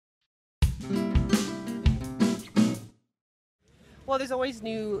Well, there's always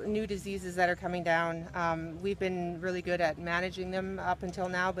new diseases that are coming down. We've been really good at managing them up until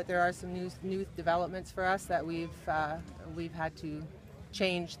now, but there are some new developments for us that we've had to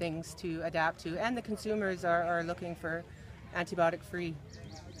change things to adapt to, and the consumers are looking for antibiotic-free.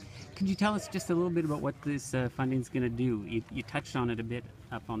 Could you tell us just a little bit about what this funding is going to do? You touched on it a bit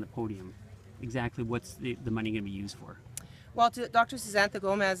up on the podium. Exactly what's the money going to be used for? Well, Dr. Susantha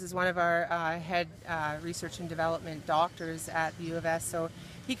Gomez is one of our head research and development doctors at the U of S. So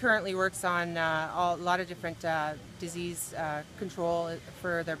he currently works on a lot of different disease control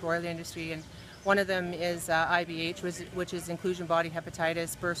for their broiler industry, and one of them is IBH, which is inclusion body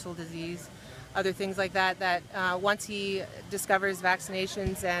hepatitis, bursal disease, other things like that. That once he discovers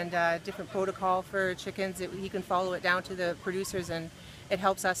vaccinations and different protocol for chickens, he can follow it down to the producers, and it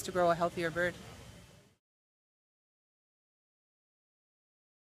helps us to grow a healthier bird.